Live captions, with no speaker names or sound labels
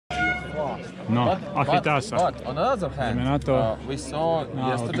fast. No, a chytá sa. But on the other hand, we saw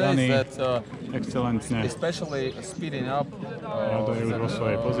yesterday that especially speeding up Rado je už vo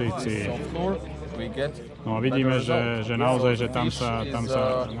svojej pozícii. we get No a vidíme, že naozaj, že tam sa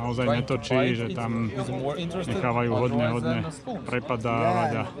naozaj netočí, že tam nechávajú hodne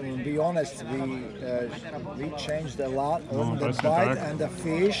prepadávať. Be honest, we changed a lot on the bite and the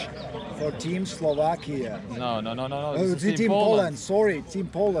fish for Team Slovakia. No. Team Poland. Sorry, Team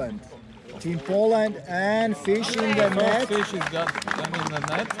Poland. Team Poland and fish in the net. Fish is got in the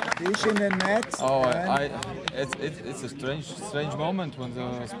net. Fish in the net. Oh, it's a strange moment when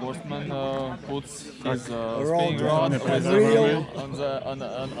the sportsman puts his spinning rod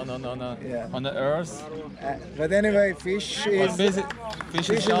on the earth. But anyway, fish is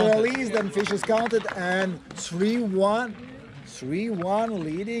released and fish is counted and 3-1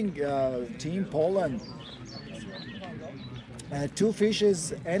 leading Team Poland. Two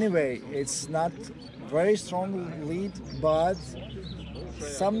fishes anyway. It's not very strong lead, but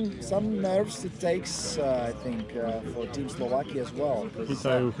some nerves it takes, I think, for Team Slovakia as well.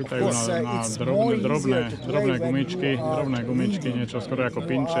 Chytajú na drobné gumičky, niečo skoro ako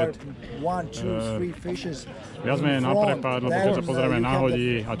pinčet. Viac menej na prepad, lebo keď sa pozrieme na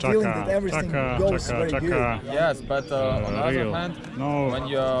hodí a čaká. Yes, but on the other hand, when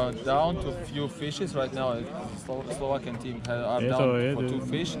you're down to few fishes right now, the Slovakian team are down for 2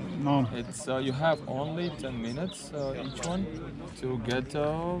 fish. It's you have only 10 minutes each one to get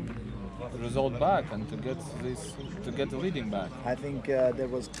result back and to get the leading back. I think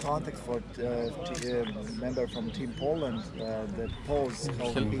there was contact for member from Team Poland that posed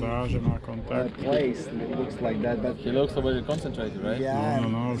how he plays. It looks like that, but he looks very concentrated, right? Yeah.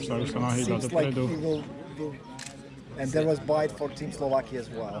 No, už sa nahýba dopredu. And there was bite for Team Slovakia as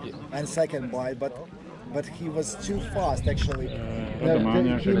well, and second bite, but he was too fast actually.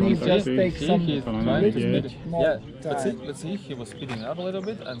 He needs just take some more time. But see, he was speeding up a little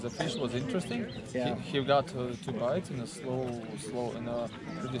bit, and the fish was interesting. Yeah. He got 2 bites in a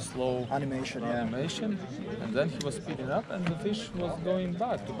pretty slow animation, and then he was speeding up, and the fish was going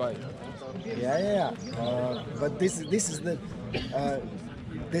back to bite. Yeah. But this is the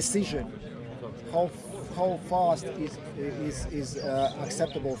decision. How fast is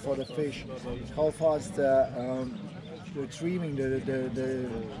acceptable for the fish? How fast retrieving the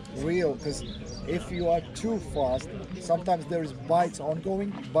reel? Because if you are too fast, sometimes there is bites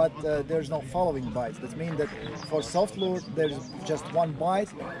ongoing, but there's no following bites. That means that for soft lure there's just one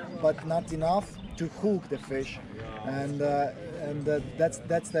bite, but not enough to hook the fish, and that's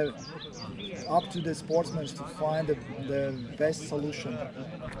the up to the sportsmen to find the best solution.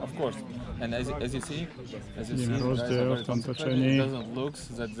 Of course. And as you see, it doesn't look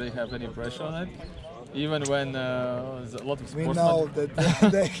that they have any pressure on it. Even when a lot of sportsmen, we know that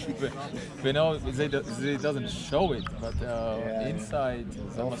we know they doesn't show it, but inside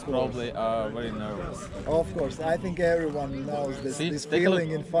they must probably are very nervous. Of course, I think everyone knows this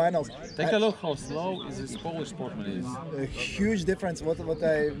feeling in finals. Take a look how slow this Polish sportsman is. A huge difference. What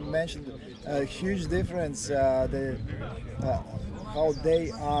I mentioned, a huge difference. How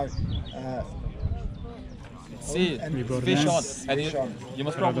they are. See, fish on, and you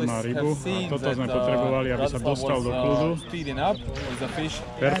must probably have seen that Radoslav was speeding up with the fish.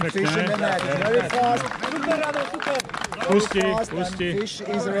 Perfektne. Very fast. Pusti. Fish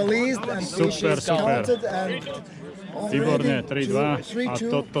is released and fish is counted and výborne, 3-2 a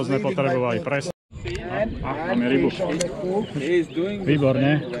toto sme potrebovali presne. Máme rybu.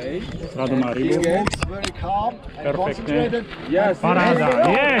 Výborne. Rado má rybu. Perfektne. Paráda.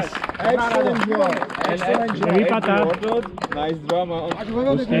 Yes! Vypatá. Nice drama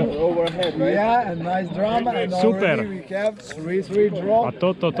overhead, right? Yeah, and nice drama. And super. We have 3-3 draw. A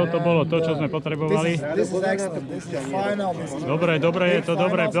toto bolo to, čo sme potrebovali. This is excellent. This is the final. Dobre je to,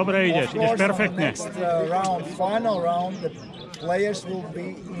 dobre ideš perfektne. Next round, final round, the players will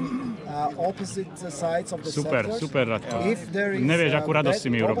be in opposite sides of the sectors. Super, Radko. If there is Nevieš, akú radosť si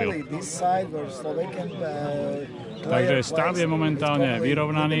mi urobil. this side where Slovakian Takže stav je momentálne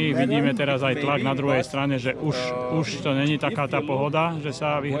vyrovnaný, vidíme teraz aj tlak na druhej strane, že už to není taká tá pohoda, že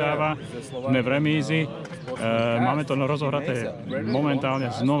sa vyhráva, sme v remízi, máme to rozohraté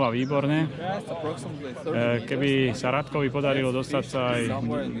momentálne znova výborne. Keby sa Radkovi podarilo dostať sa aj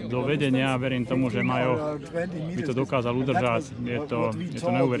do vedenia, verím tomu, že Majo by to dokázal udržať, je to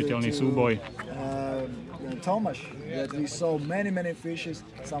neuveriteľný súboj. Tomáš, that we saw many fishes,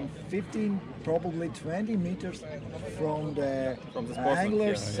 some 15, probably 20 meters from the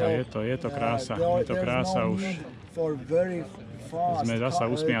anglers. Je to krása, už for very fast, sme zasa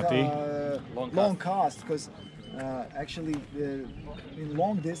usmiatí. long cast, because actually in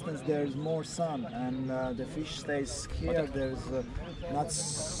long distance there's more sun, and the fish stays here. There's not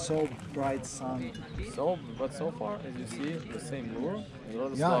so bright sun. But so far, as you see, the same lure.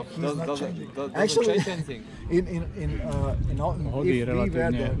 Yeah, he's not changing. Actually, change anything. Hody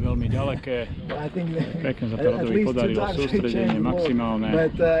relatívne veľmi ďaleké. Pekne sa to Radovi podarilo, sústredenie maximálne.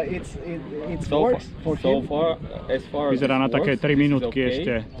 Vyzerá na také 3 minútky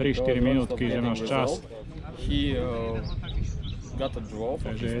ešte, 3-4 minútky, že máš čas.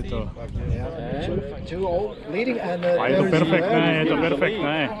 Takže je to... A je to perfektné, je to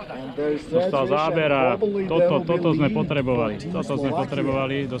perfektné. Dostal záber a toto sme potrebovali,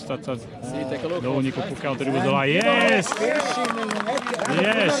 dostať sa do úniku, pokiaľ to bude dole. Yes!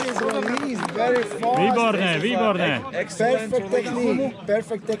 Yes! Výborné, výborné.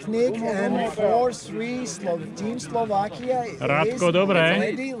 Perfect technique and 4-3 Team Slovakia Radko,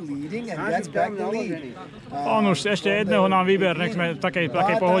 dobre. On už ešte jedného nám vyber, nech sme v takej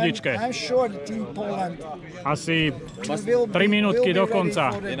pohodičke. Asi 3 minútky do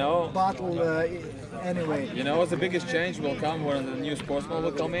konca. You know, the biggest change will come when the new sportsman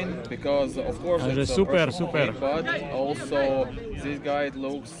will come in, because of course it's super. But also this guy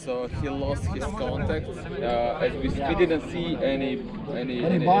looks he lost his contact. As we didn't see any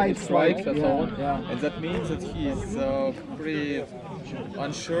strikes and so on, and that means that he is pretty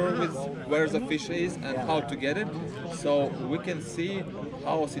unsure with where the fish is and how to get it. So we can see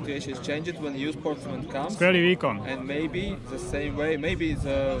how situation is changed when new sportsman comes. Skvelý výkon. And maybe the same way, maybe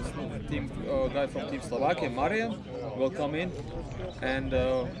the team guy from Team Slovakia, Marcin, will come in, and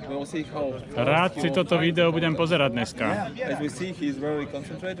we will see how. Rád si toto video budem pozerať dneska. As we see, he is very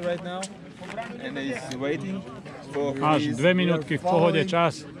concentrated right now, and he is waiting for. Až 2 minútky v pohode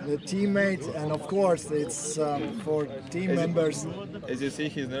čas. The teammate, and of course it's for team members. As you see,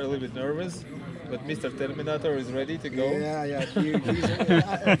 he's a little bit nervous. But Mr. Terminator is ready to go. Yeah, he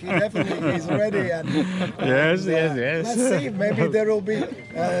definitely is ready. And, yes. Let's see, maybe there will be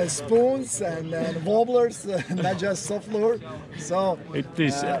spoons and wobblers, not just soft lure. So it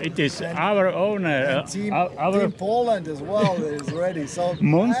is our owner. Team Poland as well is ready. So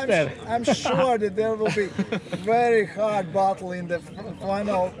Monster. I'm sure that there will be very hard battle in the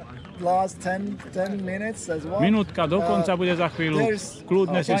final. Last 10 minutes as well. Minútka do konca bude za chvíľu.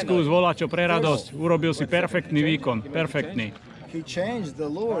 Kľudne si skús volať, čo pre radosť. Urobil si perfektný výkon. Perfektný. He changed the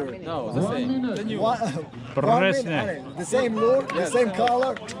lure. No, the same. The new Presne. The same lure, the same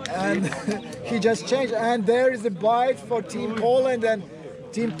color, and he just changed. And there is a bite for Team Poland, and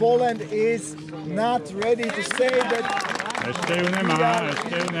Team Poland is not ready to say that. Ešte ju nemá.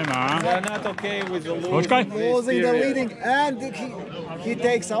 They're not okay with the lure. Počkaj. Losing the leading, and he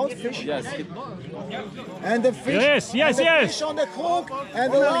takes out fish. Yes. And the fish, Yes. Fish on the hook, and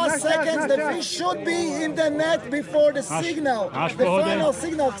the last seconds the fish should be in the net before the signal. The final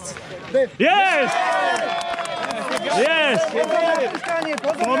signal. Yes!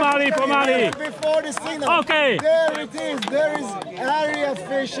 Pomaly. Before the signal. Okay. There it is. There is area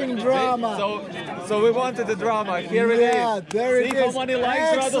fishing drama. So we wanted the drama. Here it is. There it is. See how many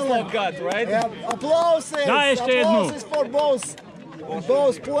likes Radoslav got, right? Applauses for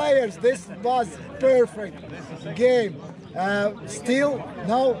both players. This was perfect game. Still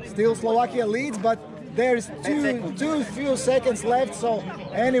Slovakia leads, but there's too few seconds left. So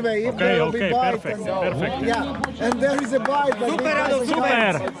anyway, if there will be bite, perfect. And there is a bite, but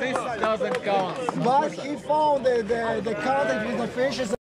Super. This doesn't count. But he found the contact with the fishes.